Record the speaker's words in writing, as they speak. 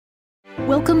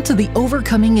Welcome to the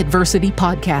Overcoming Adversity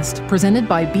podcast, presented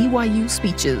by BYU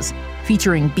Speeches,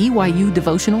 featuring BYU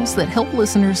devotionals that help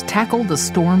listeners tackle the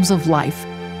storms of life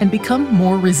and become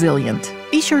more resilient.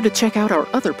 Be sure to check out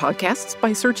our other podcasts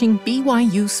by searching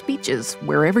BYU Speeches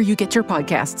wherever you get your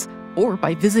podcasts, or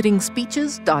by visiting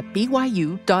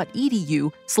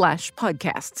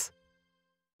speeches.byu.edu/podcasts.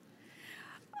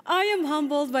 I am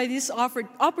humbled by this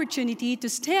opportunity to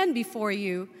stand before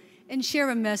you and share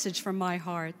a message from my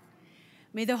heart.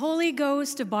 May the Holy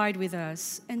Ghost abide with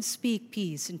us and speak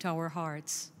peace into our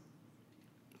hearts.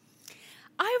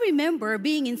 I remember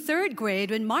being in third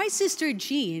grade when my sister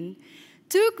Jean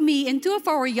took me and two of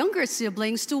our younger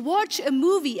siblings to watch a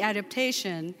movie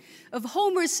adaptation of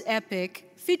Homer's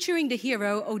epic featuring the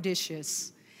hero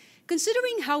Odysseus.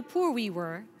 Considering how poor we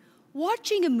were,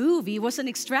 watching a movie was an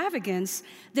extravagance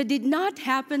that did not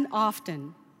happen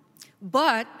often.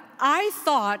 But I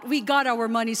thought we got our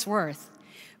money's worth,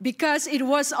 because it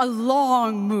was a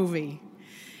long movie.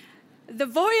 The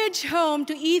voyage home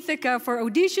to Ithaca for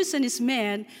Odysseus and his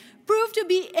men proved to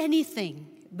be anything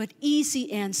but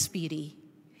easy and speedy.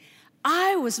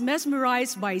 I was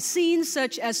mesmerized by scenes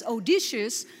such as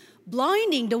Odysseus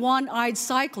blinding the one-eyed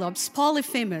Cyclops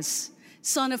Polyphemus,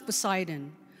 son of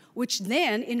Poseidon, which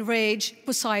then enraged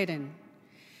Poseidon,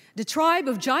 the tribe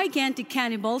of gigantic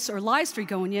cannibals or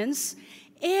Laestrygonians,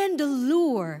 and the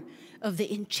lure of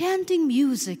the enchanting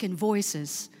music and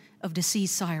voices of the sea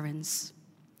sirens.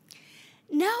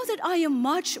 Now that I am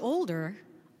much older,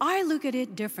 I look at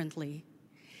it differently.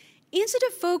 Instead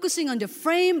of focusing on the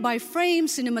frame-by-frame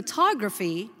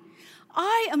cinematography,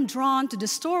 I am drawn to the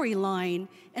storyline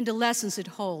and the lessons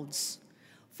it holds.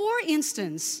 For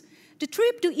instance, the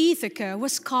trip to Ithaca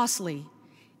was costly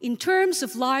in terms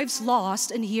of lives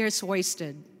lost and years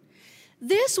wasted.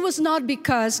 This was not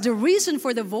because the reason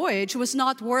for the voyage was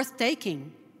not worth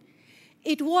taking.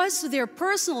 It was their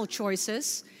personal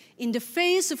choices in the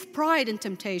face of pride and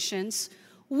temptations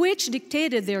which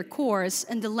dictated their course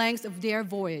and the length of their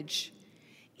voyage.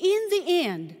 In the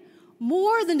end,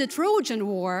 more than the Trojan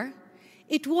War,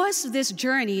 it was this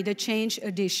journey that changed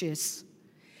Odysseus.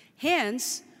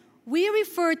 Hence, we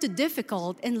refer to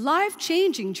difficult and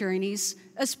life-changing journeys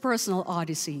as personal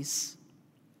odysseys.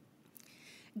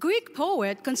 Greek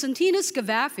poet Constantinos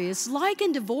Kavafis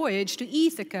likened the voyage to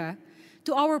Ithaca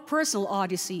to our personal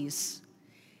odysseys.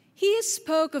 He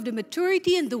spoke of the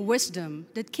maturity and the wisdom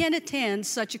that can attend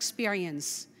such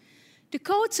experience. To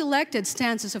quote selected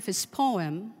stanzas of his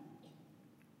poem,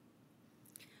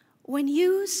 "When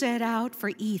you set out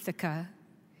for Ithaca,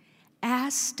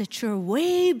 ask that your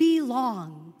way be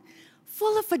long,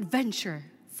 full of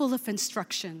adventure, full of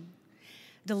instruction.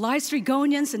 The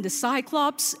Laestrygonians and the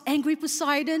Cyclops, angry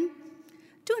Poseidon,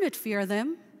 do not fear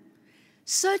them.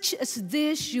 Such as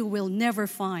this you will never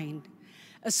find,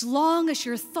 as long as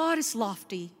your thought is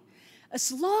lofty,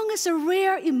 as long as a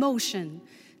rare emotion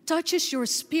touches your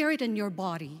spirit and your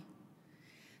body.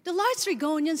 The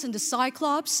Laestrygonians and the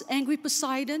Cyclops, angry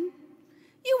Poseidon,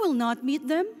 you will not meet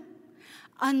them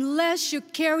unless you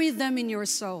carry them in your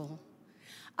soul,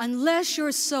 unless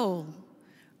your soul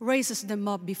raises them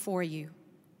up before you."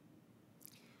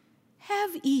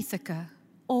 Have Ithaca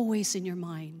always in your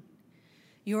mind.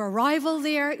 Your arrival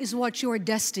there is what you are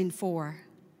destined for.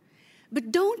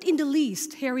 But don't in the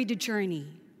least hurry the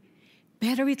journey.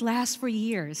 Better it lasts for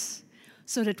years,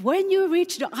 so that when you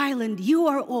reach the island, you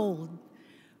are old,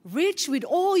 rich with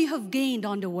all you have gained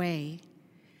on the way.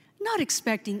 Not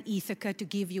expecting Ithaca to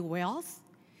give you wealth.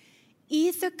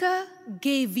 Ithaca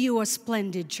gave you a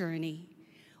splendid journey.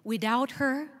 Without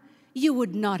her, you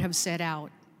would not have set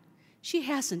out. She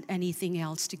hasn't anything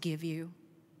else to give you.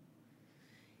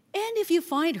 And if you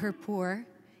find her poor,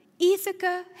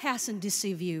 Ithaca hasn't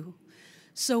deceived you.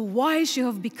 So wise you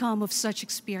have become of such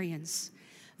experience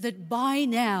that by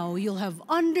now you'll have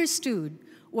understood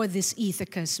what these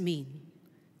Ithacas mean.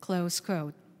 Close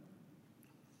quote.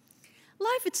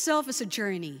 Life itself is a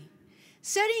journey.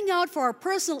 Setting out for our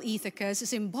personal Ithacas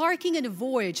is embarking on a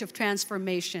voyage of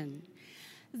transformation.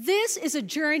 This is a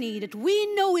journey that we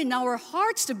know in our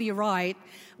hearts to be right,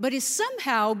 but is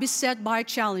somehow beset by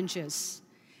challenges.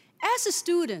 As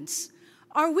students,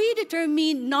 are we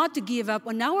determined not to give up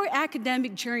on our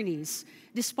academic journeys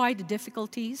despite the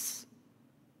difficulties?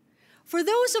 For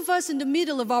those of us in the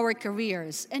middle of our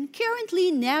careers and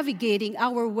currently navigating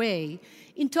our way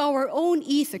into our own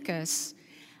Ithacas,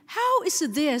 how is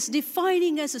this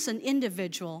defining us as an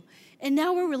individual and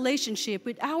our relationship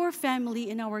with our family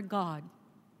and our God?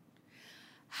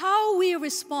 How we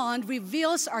respond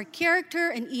reveals our character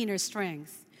and inner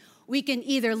strength. We can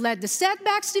either let the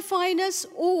setbacks define us,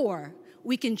 or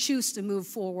we can choose to move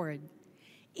forward.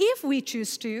 If we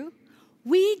choose to,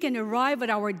 we can arrive at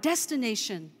our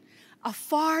destination a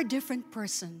far different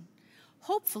person,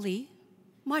 hopefully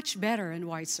much better and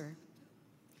wiser.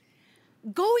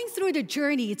 Going through the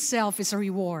journey itself is a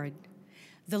reward.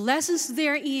 The lessons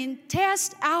therein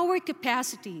test our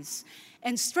capacities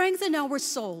and strengthen our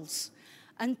souls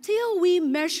until we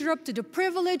measure up to the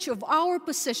privilege of our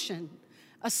position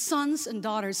as sons and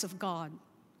daughters of God.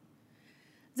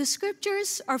 The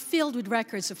scriptures are filled with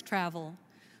records of travel,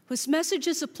 whose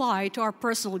messages apply to our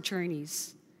personal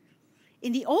journeys.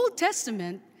 In the Old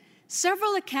Testament,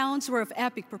 several accounts were of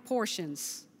epic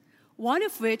proportions, one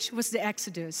of which was the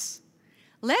Exodus.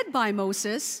 Led by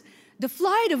Moses, the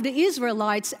flight of the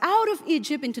Israelites out of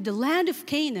Egypt into the land of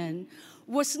Canaan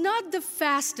was not the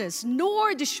fastest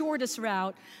nor the shortest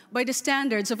route by the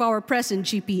standards of our present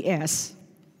GPS.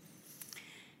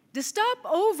 The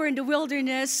stopover in the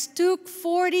wilderness took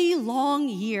 40 long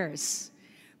years.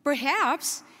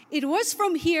 Perhaps it was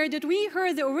from here that we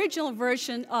heard the original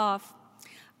version of,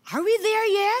 "Are we there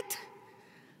yet?"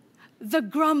 The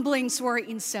grumblings were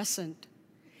incessant.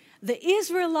 The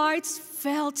Israelites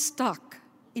felt stuck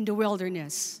in the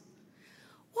wilderness.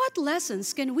 What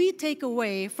lessons can we take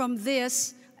away from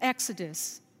this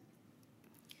Exodus?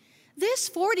 This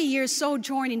 40-year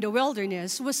sojourn in the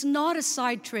wilderness was not a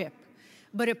side trip,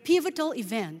 but a pivotal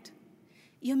event.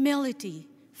 Humility,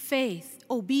 faith,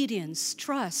 obedience,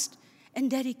 trust, and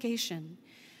dedication.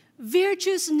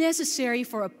 Virtues necessary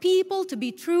for a people to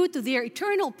be true to their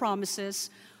eternal promises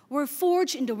were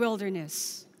forged in the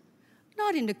wilderness,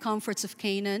 not in the comforts of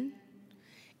Canaan.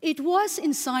 It was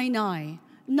in Sinai,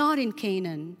 not in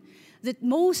Canaan, that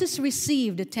Moses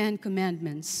received the 10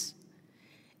 Commandments.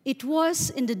 It was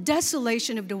in the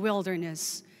desolation of the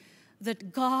wilderness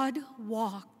that God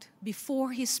walked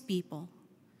before his people,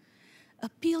 a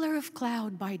pillar of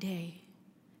cloud by day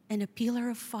and a pillar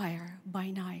of fire by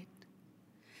night.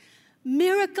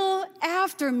 Miracle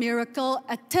after miracle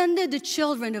attended the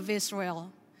children of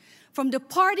Israel, from the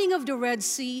parting of the Red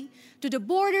Sea to the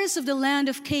borders of the land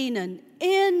of Canaan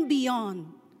and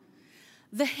beyond.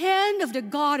 The hand of the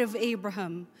God of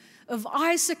Abraham, of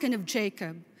Isaac, and of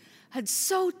Jacob had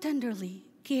so tenderly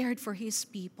cared for his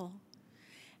people.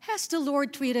 Has the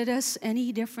Lord treated us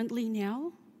any differently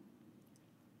now?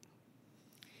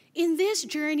 In these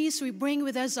journeys, we bring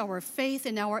with us our faith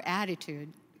and our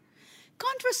attitude.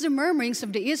 Contrast the murmurings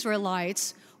of the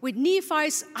Israelites with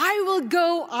Nephi's "I will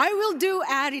go, I will do"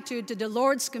 attitude to the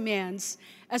Lord's commands,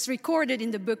 as recorded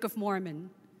in the Book of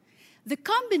Mormon. The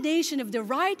combination of the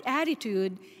right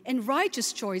attitude and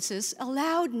righteous choices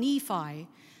allowed Nephi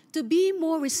to be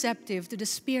more receptive to the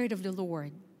Spirit of the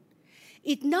Lord.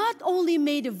 It not only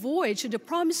made a voyage to the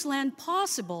Promised Land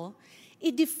possible,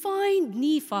 it defined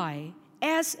Nephi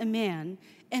as a man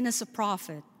and as a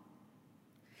prophet.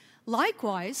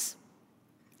 Likewise,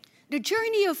 the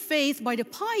journey of faith by the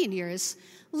pioneers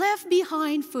left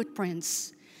behind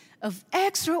footprints of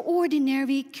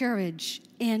extraordinary courage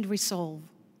and resolve.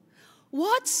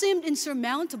 What seemed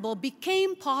insurmountable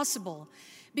became possible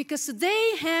because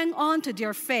they hang on to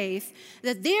their faith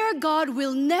that their God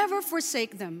will never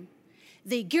forsake them.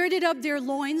 They girded up their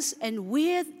loins and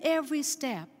with every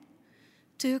step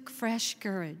took fresh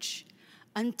courage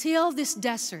until this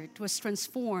desert was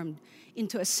transformed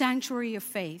into a sanctuary of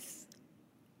faith.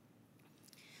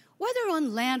 Whether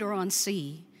on land or on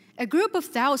sea, a group of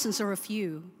thousands or a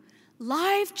few,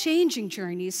 life-changing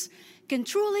journeys can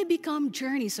truly become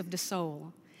journeys of the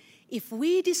soul if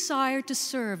we desire to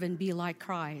serve and be like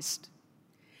Christ.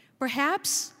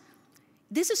 Perhaps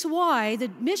this is why the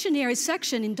missionary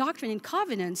section in Doctrine and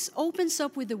Covenants opens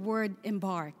up with the word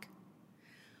embark.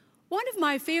 One of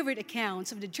my favorite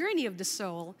accounts of the journey of the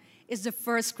soul is the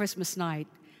first Christmas night,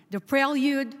 the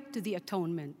prelude to the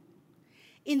atonement.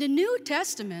 In the New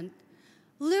Testament,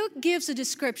 Luke gives a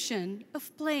description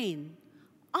of plain,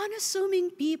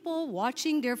 unassuming people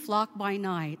watching their flock by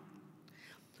night.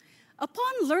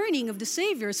 Upon learning of the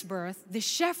Savior's birth, the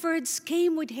shepherds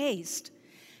came with haste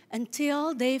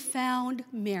until they found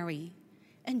Mary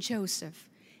and Joseph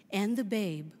and the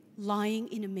babe lying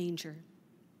in a manger.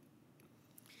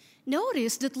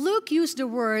 Notice that Luke used the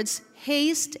words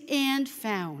haste and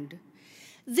found.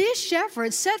 These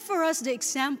shepherds set for us the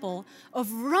example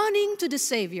of running to the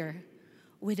Savior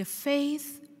with a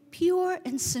faith pure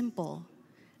and simple,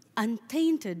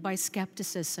 untainted by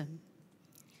skepticism.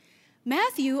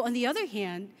 Matthew, on the other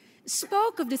hand,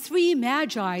 spoke of the 3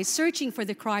 magi searching for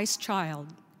the Christ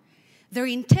child. Their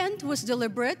intent was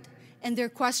deliberate and their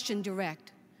question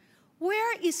direct.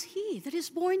 "Where is he that is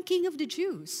born King of the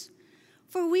Jews?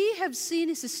 For we have seen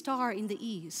his star in the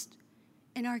east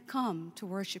and are come to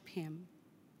worship him."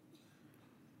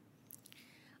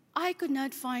 I could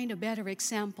not find a better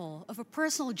example of a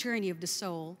personal journey of the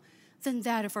soul than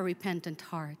that of a repentant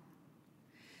heart.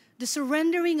 The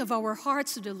surrendering of our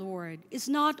hearts to the Lord is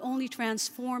not only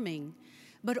transforming,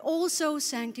 but also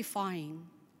sanctifying.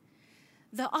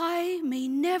 The eye may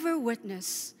never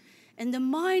witness, and the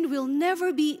mind will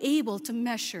never be able to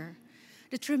measure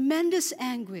the tremendous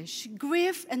anguish,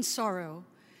 grief, and sorrow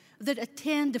that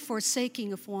attend the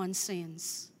forsaking of one's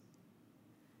sins.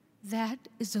 That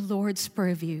is the Lord's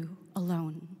purview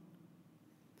alone.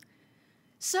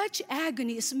 Such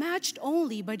agony is matched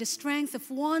only by the strength of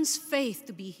one's faith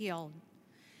to be healed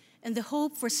and the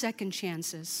hope for second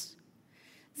chances.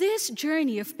 This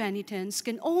journey of penitence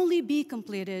can only be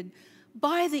completed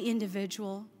by the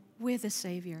individual with the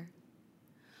Savior.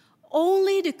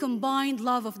 Only the combined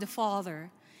love of the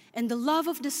Father and the love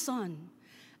of the Son,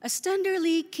 as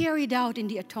tenderly carried out in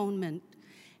the atonement,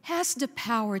 has the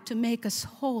power to make us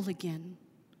whole again.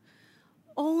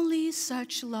 Only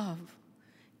such love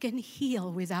can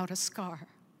heal without a scar.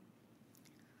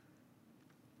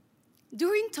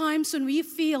 During times when we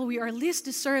feel we are least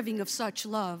deserving of such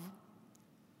love,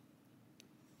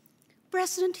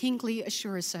 President Hinckley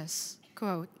assures us,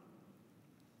 quote,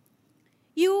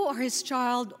 "You are his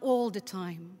child all the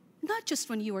time, not just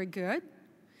when you are good.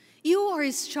 You are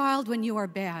his child when you are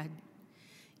bad.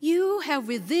 You have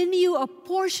within you a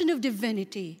portion of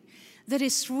divinity that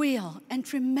is real and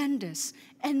tremendous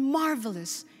and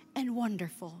marvelous and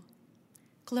wonderful."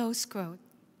 Close quote.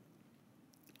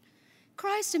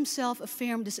 Christ himself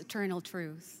affirmed this eternal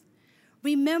truth.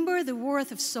 Remember, the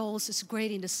worth of souls is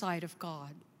great in the sight of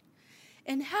God.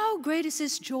 And how great is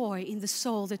his joy in the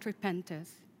soul that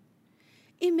repenteth.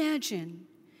 Imagine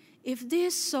if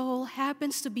this soul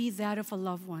happens to be that of a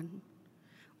loved one,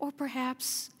 or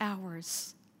perhaps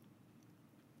ours.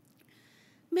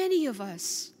 Many of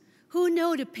us who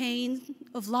know the pain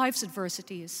of life's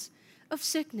adversities, of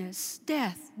sickness,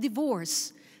 death,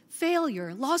 divorce,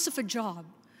 failure, loss of a job,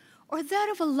 or that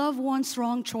of a loved one's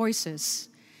wrong choices,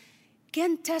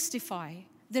 can testify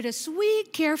that as we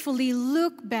carefully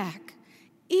look back,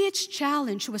 each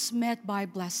challenge was met by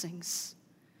blessings.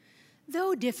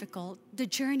 Though difficult, the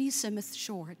journey seemeth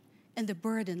short and the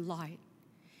burden light.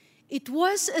 It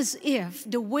was as if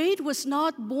the weight was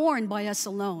not borne by us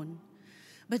alone,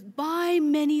 but by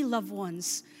many loved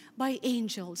ones, by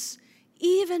angels,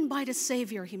 even by the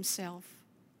Savior himself.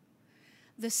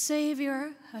 The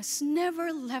Savior has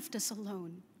never left us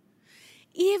alone,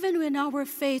 even when our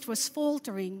faith was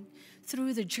faltering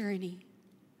through the journey.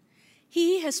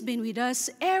 He has been with us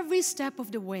every step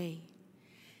of the way.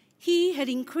 He had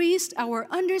increased our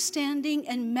understanding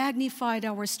and magnified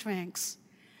our strengths,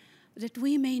 that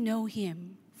we may know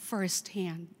him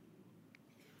firsthand.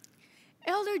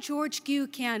 Elder George Q.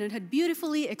 Cannon had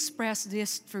beautifully expressed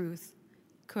this truth,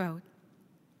 quote,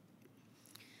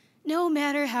 "No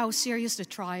matter how serious the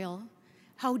trial,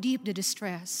 how deep the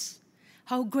distress,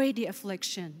 how great the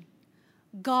affliction,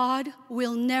 God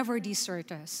will never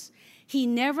desert us. He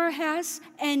never has,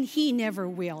 and he never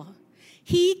will.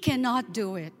 He cannot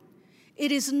do it.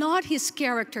 It is not his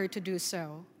character to do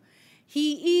so.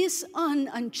 He is an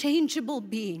unchangeable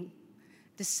being,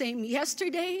 the same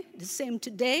yesterday, the same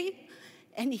today,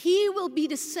 and he will be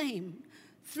the same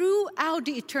throughout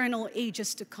the eternal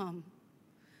ages to come.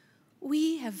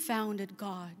 We have founded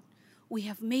God. We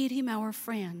have made him our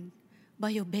friend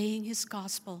by obeying his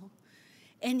gospel,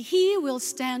 and he will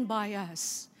stand by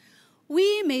us.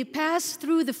 We may pass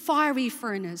through the fiery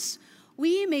furnace.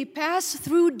 We may pass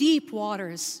through deep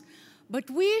waters, but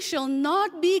we shall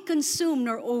not be consumed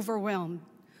nor overwhelmed.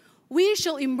 We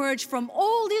shall emerge from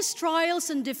all these trials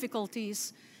and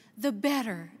difficulties the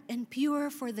better and purer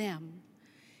for them,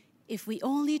 if we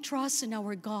only trust in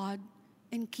our God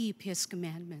and keep his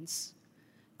commandments."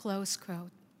 Close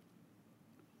quote.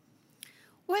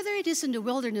 Whether it is in the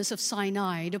wilderness of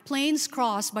Sinai, the plains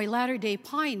crossed by latter-day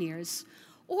pioneers,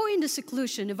 or in the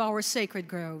seclusion of our sacred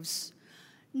groves,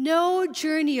 no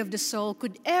journey of the soul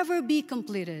could ever be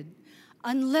completed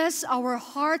unless our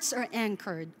hearts are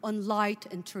anchored on light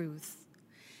and truth.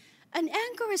 An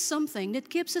anchor is something that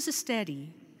keeps us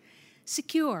steady,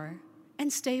 secure,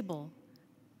 and stable,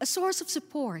 a source of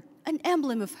support, an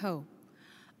emblem of hope,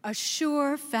 a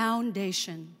sure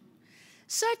foundation.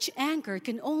 Such anchor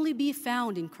can only be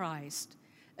found in Christ,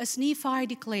 as Nephi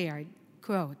declared,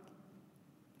 quote,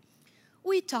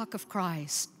 "We talk of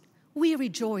Christ, we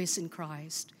rejoice in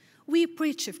Christ, we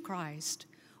preach of Christ,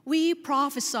 we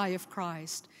prophesy of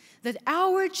Christ, that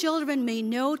our children may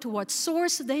know to what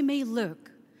source they may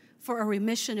look for a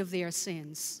remission of their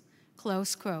sins."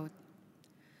 Close quote.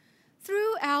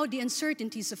 Throughout the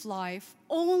uncertainties of life,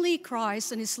 only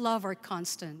Christ and his love are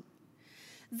constant.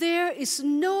 There is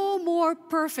no more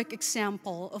perfect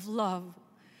example of love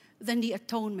than the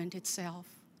atonement itself.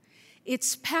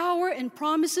 Its power and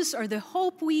promises are the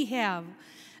hope we have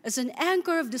as an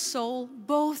anchor of the soul,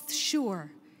 both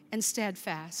sure and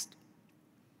steadfast.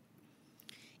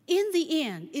 In the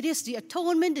end, it is the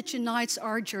atonement that unites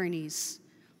our journeys.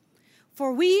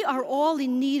 For we are all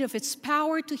in need of its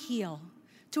power to heal,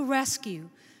 to rescue,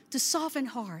 to soften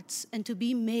hearts, and to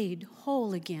be made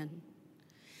whole again.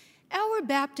 Our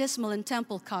baptismal and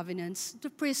temple covenants, the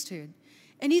priesthood,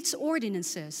 and its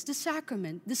ordinances, the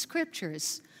sacrament, the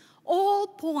scriptures, all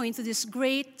point to this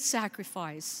great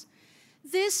sacrifice.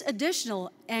 This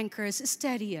additional anchors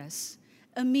steady us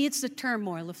amidst the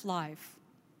turmoil of life.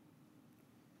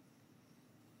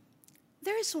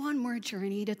 There is one more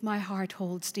journey that my heart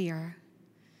holds dear.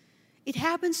 It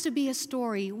happens to be a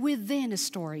story within a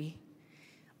story,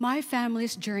 my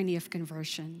family's journey of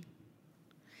conversion.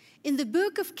 In the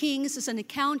book of Kings is an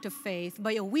account of faith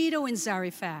by a widow in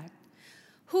Zarephath,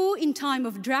 who in time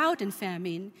of drought and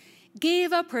famine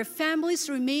gave up her family's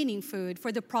remaining food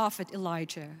for the prophet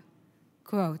Elijah.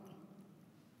 Quote,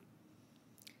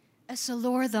 "As the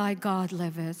Lord thy God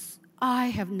liveth, I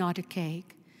have not a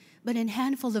cake, but an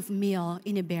handful of meal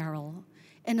in a barrel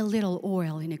and a little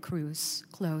oil in a cruse."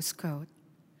 Close quote.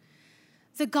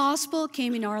 The gospel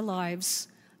came in our lives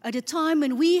at a time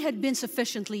when we had been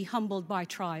sufficiently humbled by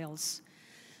trials.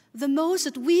 The most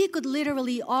that we could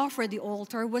literally offer the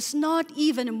altar was not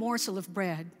even a morsel of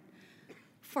bread,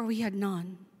 for we had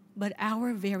none but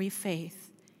our very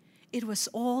faith. It was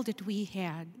all that we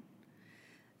had.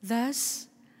 Thus,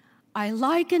 I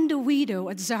liken the widow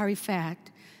at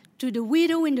Zarephath to the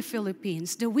widow in the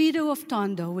Philippines, the widow of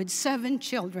Tondo with 7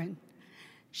 children.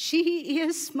 She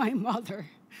is my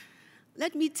mother.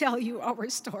 Let me tell you our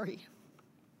story.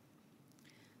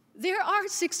 There are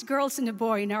 6 girls and a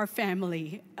boy in our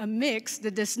family, a mix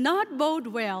that does not bode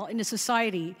well in a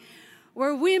society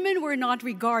where women were not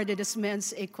regarded as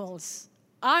men's equals.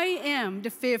 I am the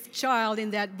 5th child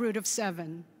in that brood of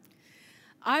 7.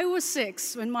 I was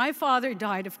 6 when my father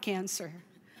died of cancer.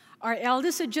 Our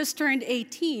eldest had just turned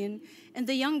 18, and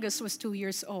the youngest was 2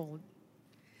 years old.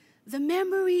 The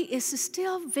memory is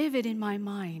still vivid in my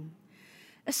mind,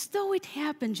 as though it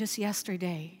happened just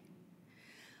yesterday.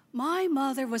 My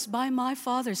mother was by my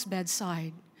father's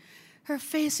bedside, her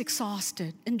face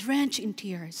exhausted and drenched in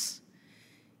tears.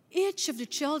 Each of the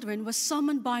children was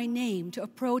summoned by name to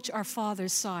approach our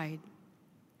father's side.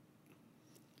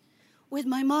 With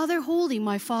my mother holding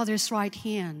my father's right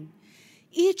hand,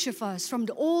 each of us, from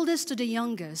the oldest to the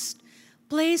youngest,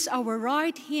 placed our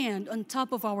right hand on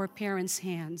top of our parents'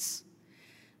 hands.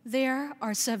 There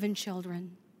are 7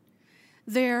 children.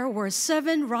 There were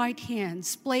 7 right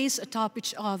hands placed atop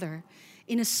each other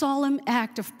in a solemn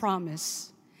act of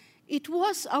promise. It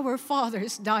was our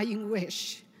father's dying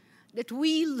wish that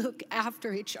we look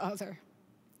after each other.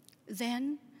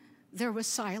 Then there was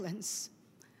silence,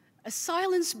 a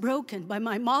silence broken by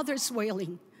my mother's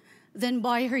wailing, then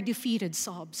by her defeated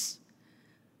sobs.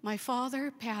 My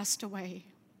father passed away.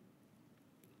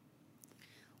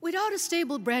 Without a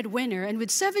stable breadwinner and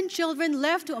with 7 children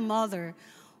left to a mother,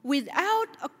 without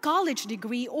a college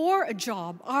degree or a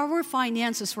job, our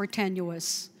finances were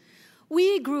tenuous.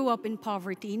 We grew up in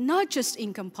poverty, not just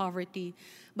income poverty,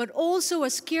 but also a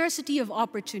scarcity of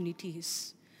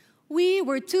opportunities. We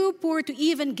were too poor to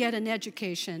even get an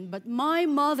education, but my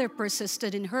mother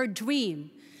persisted in her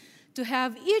dream to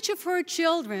have each of her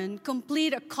children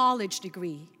complete a college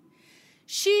degree.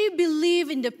 She believed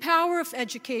in the power of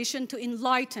education to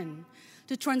enlighten,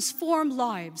 to transform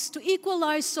lives, to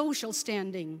equalize social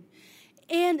standing,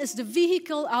 and as the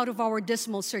vehicle out of our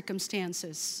dismal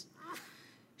circumstances.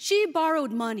 She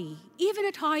borrowed money, even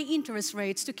at high interest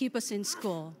rates, to keep us in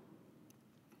school.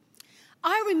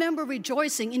 I remember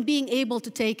rejoicing in being able to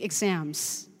take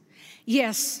exams.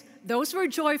 Yes, those were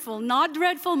joyful, not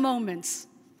dreadful moments,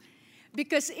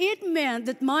 because it meant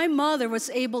that my mother was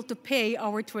able to pay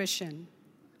our tuition.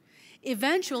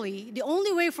 Eventually, the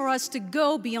only way for us to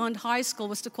go beyond high school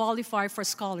was to qualify for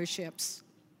scholarships.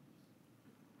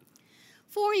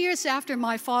 4 years after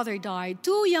my father died,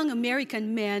 2 young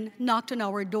American men knocked on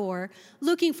our door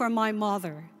looking for my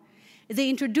mother. They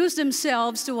introduced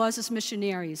themselves to us as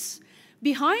missionaries.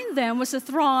 Behind them was a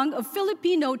throng of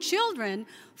Filipino children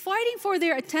fighting for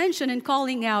their attention and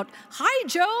calling out, "Hi,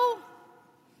 Joe!"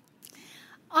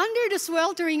 Under the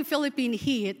sweltering Philippine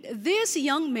heat, these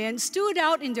young men stood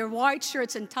out in their white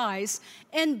shirts and ties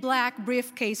and black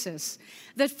briefcases.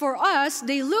 That for us,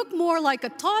 they looked more like a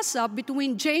toss-up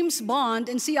between James Bond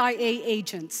and CIA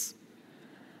agents.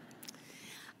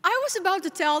 I was about to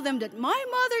tell them that my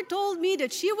mother told me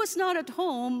that she was not at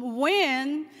home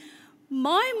when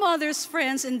my mother's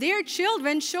friends and their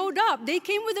children showed up. They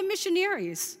came with the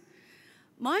missionaries.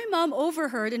 My mom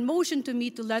overheard and motioned to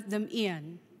me to let them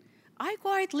in. I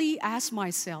quietly asked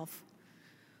myself,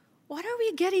 what are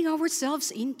we getting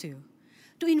ourselves into?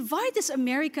 To invite these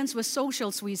Americans with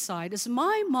social suicide, as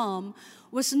my mom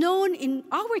was known in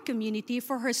our community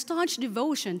for her staunch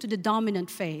devotion to the dominant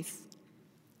faith.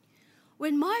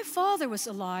 When my father was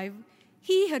alive,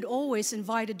 he had always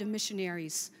invited the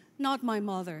missionaries, not my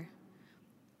mother.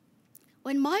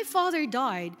 When my father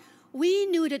died, we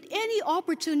knew that any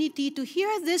opportunity to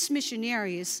hear these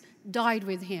missionaries died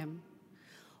with him.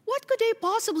 What could they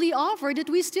possibly offer that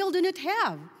we still do not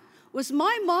have? Was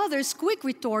my mother's quick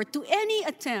retort to any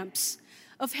attempts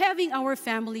of having our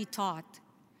family taught.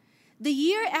 The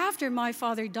year after my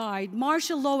father died,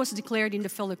 martial law was declared in the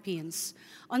Philippines.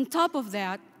 On top of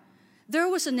that, there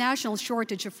was a national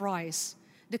shortage of rice,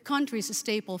 the country's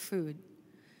staple food.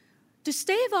 To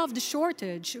stave off the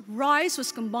shortage, rice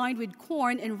was combined with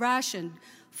corn and rationed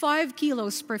 5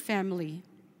 kilos per family.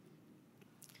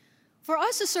 For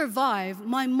us to survive,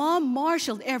 my mom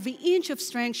marshaled every inch of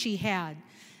strength she had.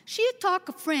 She had talked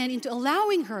a friend into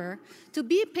allowing her to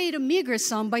be paid a meager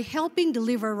sum by helping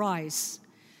deliver rice.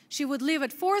 She would leave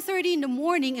at 4:30 in the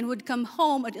morning and would come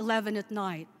home at 11 at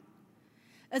night.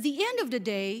 At the end of the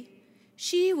day,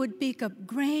 she would pick up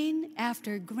grain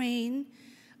after grain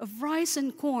of rice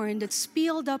and corn that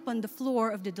spilled up on the floor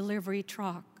of the delivery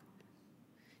truck.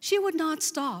 She would not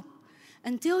stop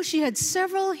until she had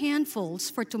several handfuls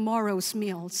for tomorrow's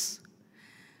meals.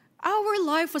 Our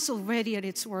life was already at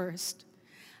its worst.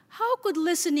 How could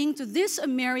listening to these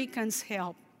Americans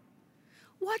help?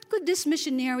 What could these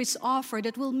missionaries offer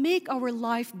that will make our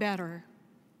life better?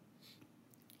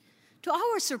 To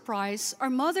our surprise, our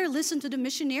mother listened to the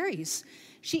missionaries.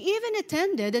 She even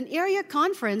attended an area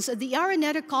conference at the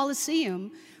Araneta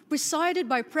Coliseum, presided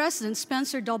by President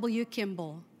Spencer W.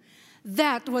 Kimball.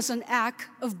 That was an act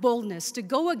of boldness to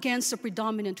go against the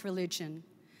predominant religion.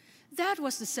 That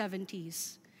was the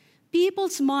 70s.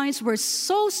 People's minds were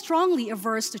so strongly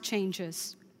averse to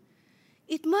changes.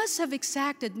 It must have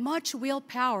exacted much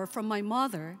willpower from my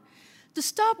mother to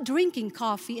stop drinking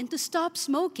coffee and to stop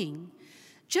smoking,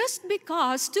 just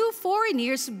because 2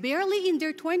 foreigners barely in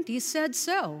their 20s said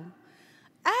so,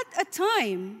 at a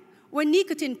time when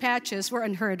nicotine patches were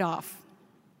unheard of.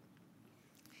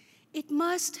 It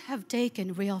must have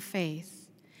taken real faith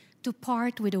to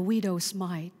part with a widow's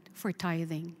mite for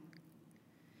tithing.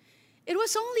 It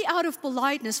was only out of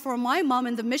politeness for my mom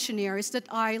and the missionaries that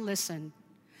I listened.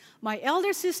 My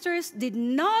elder sisters did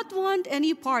not want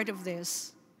any part of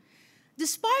this.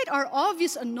 Despite our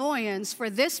obvious annoyance for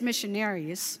these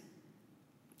missionaries,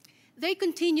 they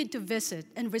continued to visit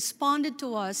and responded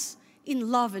to us in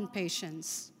love and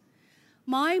patience.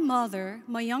 My mother,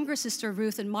 my younger sister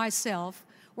Ruth, and myself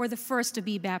were the first to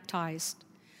be baptized.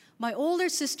 My older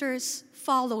sisters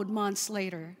followed months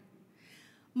later.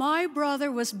 My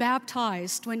brother was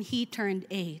baptized when he turned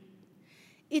 8.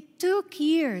 It took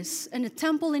years and a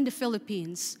temple in the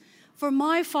Philippines for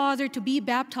my father to be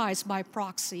baptized by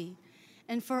proxy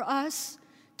and for us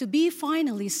to be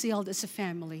finally sealed as a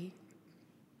family.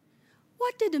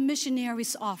 What did the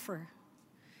missionaries offer?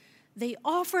 They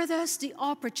offered us the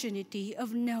opportunity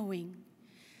of knowing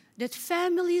that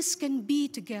families can be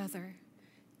together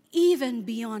even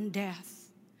beyond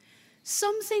death,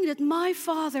 something that my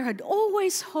father had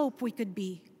always hoped we could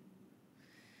be.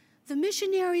 The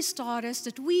missionaries taught us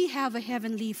that we have a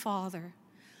heavenly Father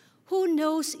who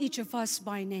knows each of us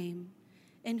by name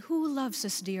and who loves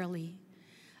us dearly,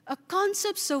 a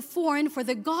concept so foreign for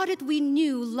the God that we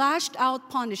knew lashed out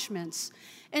punishments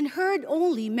and heard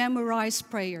only memorized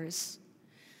prayers.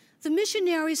 The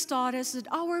missionaries taught us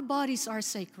that our bodies are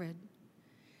sacred.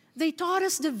 They taught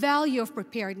us the value of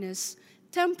preparedness,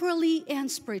 temporally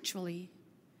and spiritually.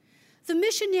 The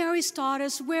missionaries taught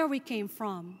us where we came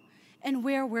from and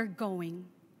where we're going.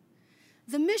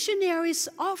 The missionaries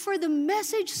offered a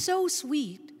message so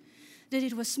sweet that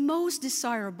it was most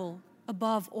desirable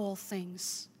above all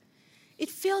things. It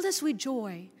filled us with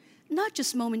joy, not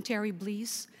just momentary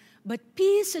bliss, but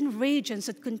peace and radiance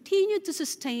that continued to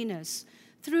sustain us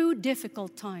through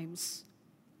difficult times.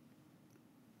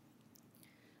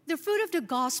 The fruit of the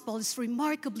gospel is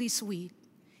remarkably sweet,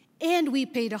 and we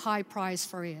paid a high price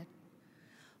for it.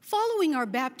 Following our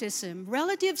baptism,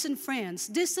 relatives and friends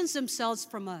distanced themselves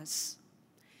from us.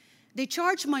 They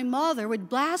charged my mother with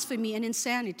blasphemy and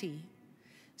insanity.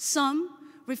 Some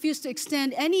refused to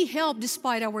extend any help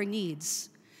despite our needs.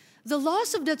 The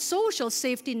loss of that social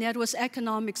safety net was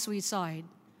economic suicide.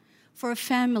 for a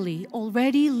family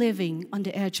already living on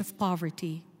the edge of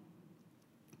poverty.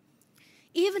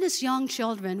 Even as young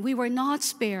children, we were not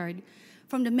spared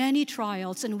from the many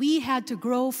trials, and we had to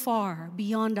grow far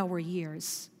beyond our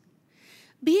years.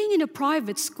 Being in a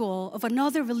private school of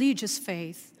another religious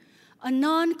faith, a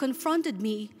nun confronted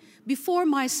me before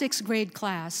my 6th grade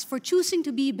class for choosing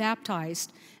to be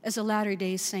baptized as a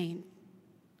Latter-day Saint.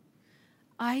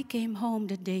 I came home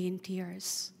that day in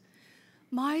tears.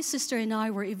 My sister and I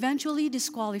were eventually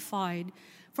disqualified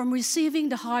from receiving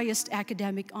the highest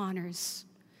academic honors.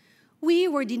 We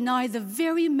were denied the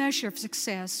very measure of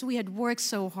success we had worked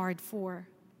so hard for.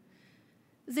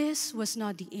 This was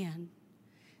not the end.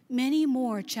 Many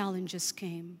more challenges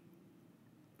came.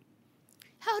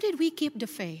 How did we keep the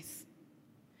faith?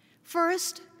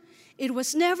 First, it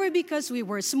was never because we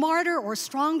were smarter or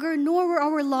stronger, nor were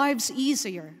our lives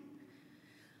easier.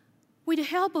 With the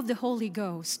help of the Holy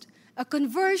Ghost, a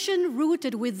conversion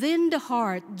rooted within the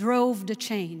heart drove the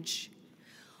change.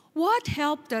 What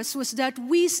helped us was that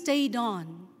we stayed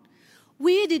on.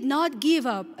 We did not give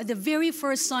up at the very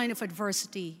first sign of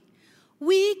adversity.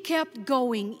 We kept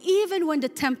going even when the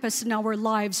tempests in our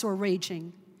lives were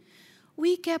raging.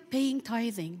 We kept paying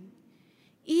tithing,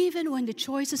 even when the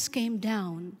choices came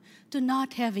down to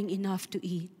not having enough to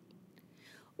eat.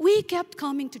 We kept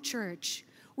coming to church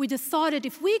with the thought that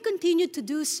if we continued to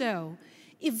do so,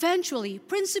 eventually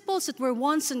principles that were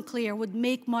once unclear would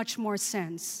make much more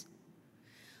sense.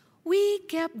 We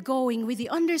kept going with the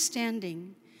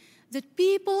understanding that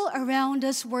people around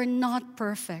us were not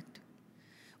perfect,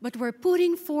 but were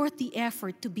putting forth the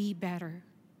effort to be better.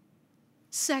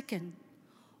 Second,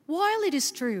 while it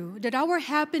is true that our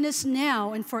happiness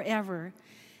now and forever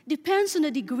depends on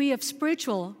the degree of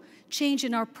spiritual change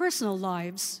in our personal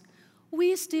lives,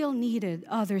 we still needed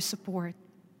other support.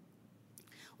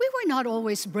 We were not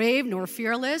always brave nor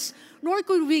fearless, nor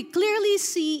could we clearly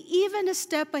see even a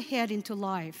step ahead into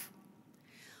life.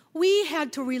 We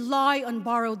had to rely on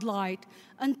borrowed light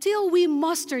until we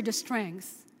mustered the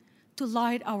strength to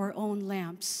light our own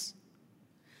lamps.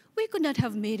 We could not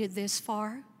have made it this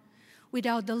far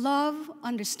without the love,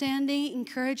 understanding,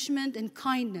 encouragement, and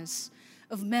kindness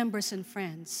of members and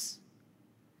friends.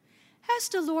 Has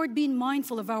the Lord been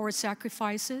mindful of our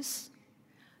sacrifices?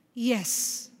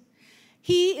 Yes.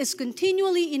 He is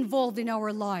continually involved in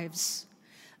our lives.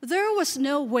 There was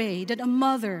no way that a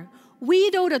mother,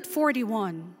 widowed at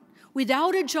 41,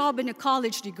 without a job and a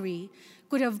college degree,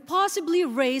 could have possibly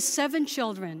raised 7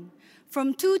 children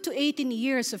from 2 to 18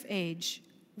 years of age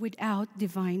without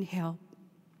divine help.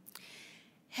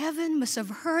 Heaven must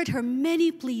have heard her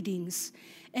many pleadings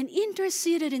and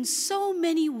interceded in so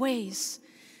many ways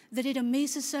that it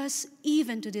amazes us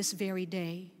even to this very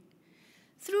day.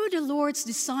 Through the Lord's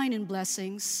design and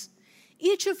blessings,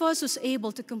 each of us was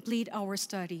able to complete our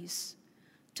studies.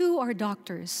 2 are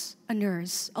doctors, a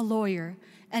nurse, a lawyer,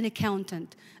 an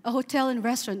accountant, a hotel and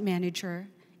restaurant manager,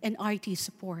 and IT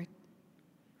support.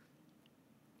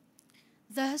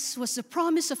 Thus was the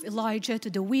promise of Elijah to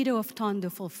the widow of Tondo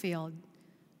fulfilled.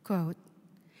 Quote,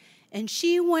 "And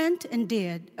she went and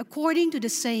did according to the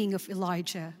saying of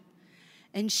Elijah.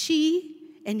 And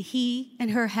she and he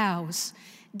and her house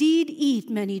did eat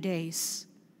many days.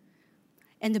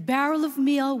 And the barrel of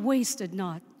meal wasted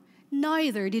not,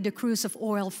 neither did the cruse of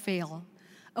oil fail,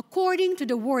 according to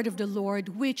the word of the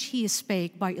Lord which he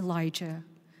spake by Elijah."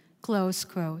 Close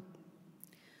quote.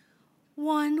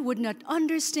 One would not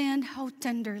understand how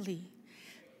tenderly,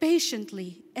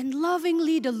 patiently, and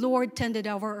lovingly the Lord tended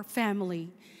our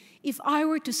family if I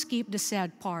were to skip the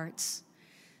sad parts.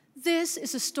 This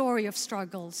is a story of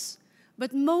struggles,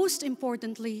 but most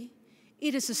importantly,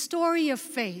 it is a story of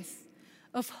faith,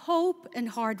 of hope and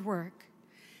hard work.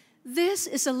 This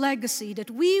is a legacy that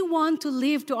we want to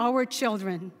leave to our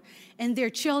children and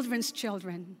their children's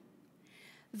children.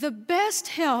 The best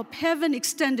help heaven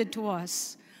extended to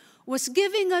us was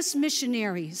giving us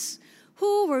missionaries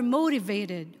who were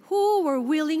motivated, who were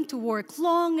willing to work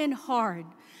long and hard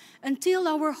until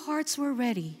our hearts were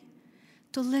ready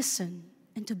to listen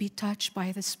and to be touched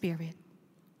by the Spirit.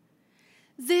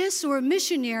 These were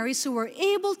missionaries who were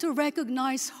able to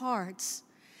recognize hearts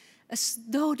as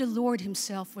though the Lord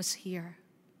himself was here.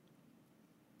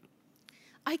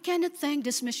 I cannot thank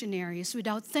these missionaries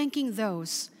without thanking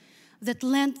those that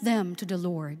lent them to the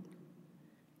Lord,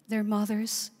 their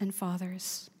mothers and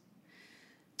fathers.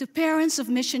 To parents of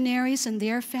missionaries and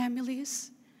their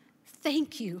families,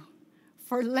 thank you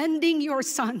for lending your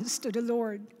sons to the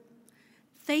Lord.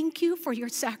 Thank you for your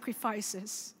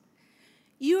sacrifices.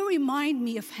 You remind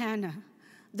me of Hannah,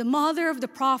 the mother of the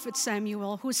prophet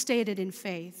Samuel, who stated in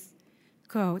faith,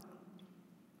 quote,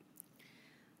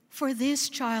 For this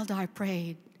child I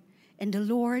prayed, and the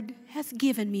Lord hath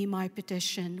given me my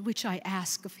petition, which I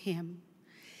ask of him.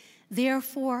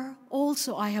 Therefore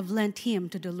also I have lent him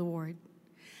to the Lord.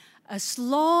 As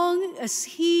long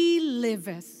as he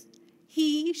liveth,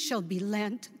 he shall be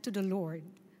lent to the Lord."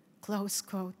 Close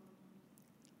quote.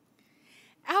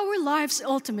 Our life's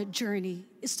ultimate journey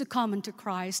is to come unto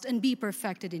Christ and be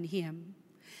perfected in him.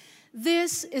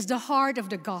 This is the heart of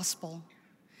the gospel.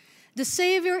 The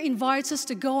Savior invites us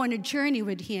to go on a journey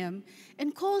with him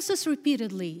and calls us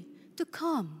repeatedly to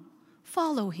come,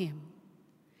 follow him.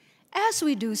 As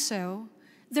we do so,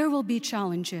 there will be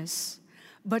challenges,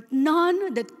 but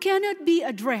none that cannot be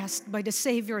addressed by the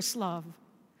Savior's love.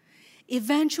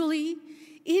 Eventually,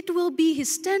 it will be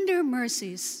his tender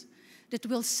mercies that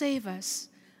will save us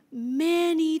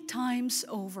many times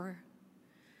over.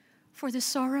 For the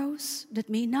sorrows that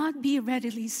may not be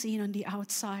readily seen on the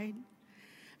outside,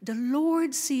 the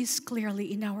Lord sees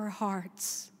clearly in our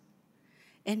hearts,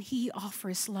 and he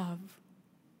offers love.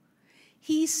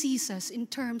 He sees us in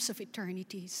terms of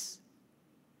eternities.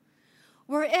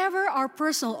 Wherever our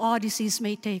personal odysseys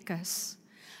may take us,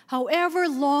 however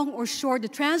long or short the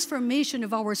transformation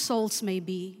of our souls may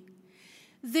be,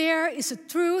 there is a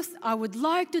truth I would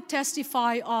like to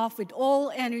testify of with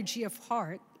all energy of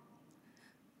heart.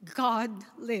 God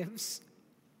lives.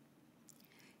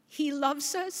 He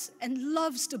loves us and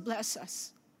loves to bless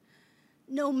us.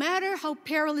 No matter how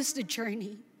perilous the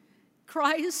journey,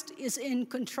 Christ is in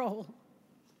control.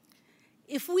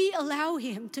 If we allow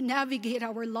him to navigate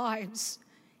our lives,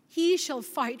 he shall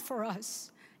fight for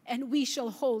us, and we shall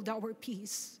hold our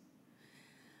peace.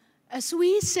 As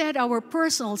we set our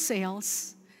personal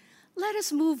sails, let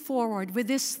us move forward with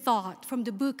this thought from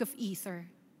the book of Ether,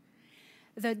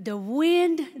 that the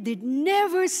wind did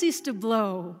never cease to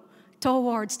blow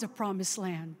towards the promised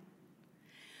land.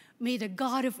 May the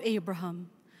God of Abraham,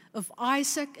 of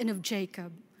Isaac, and of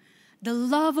Jacob, the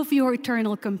love of your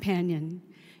eternal companion,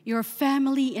 your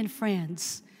family and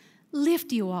friends,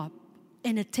 lift you up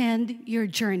and attend your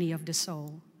journey of the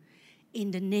soul.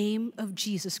 In the name of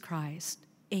Jesus Christ,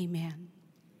 amen.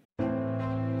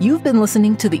 You've been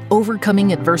listening to the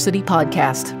Overcoming Adversity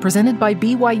podcast, presented by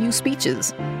BYU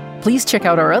Speeches. Please check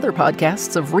out our other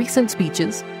podcasts of recent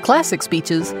speeches, classic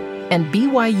speeches, and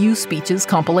BYU Speeches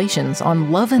compilations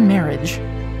on love and marriage,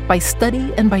 by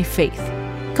study and by faith.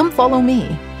 Come follow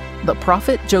me, the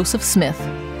Prophet Joseph Smith,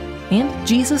 and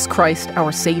Jesus Christ,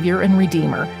 our Savior and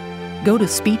Redeemer. Go to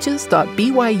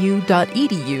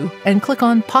speeches.byu.edu and click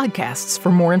on Podcasts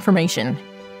for more information.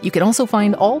 You can also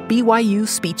find all BYU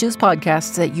Speeches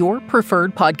podcasts at your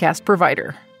preferred podcast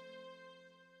provider.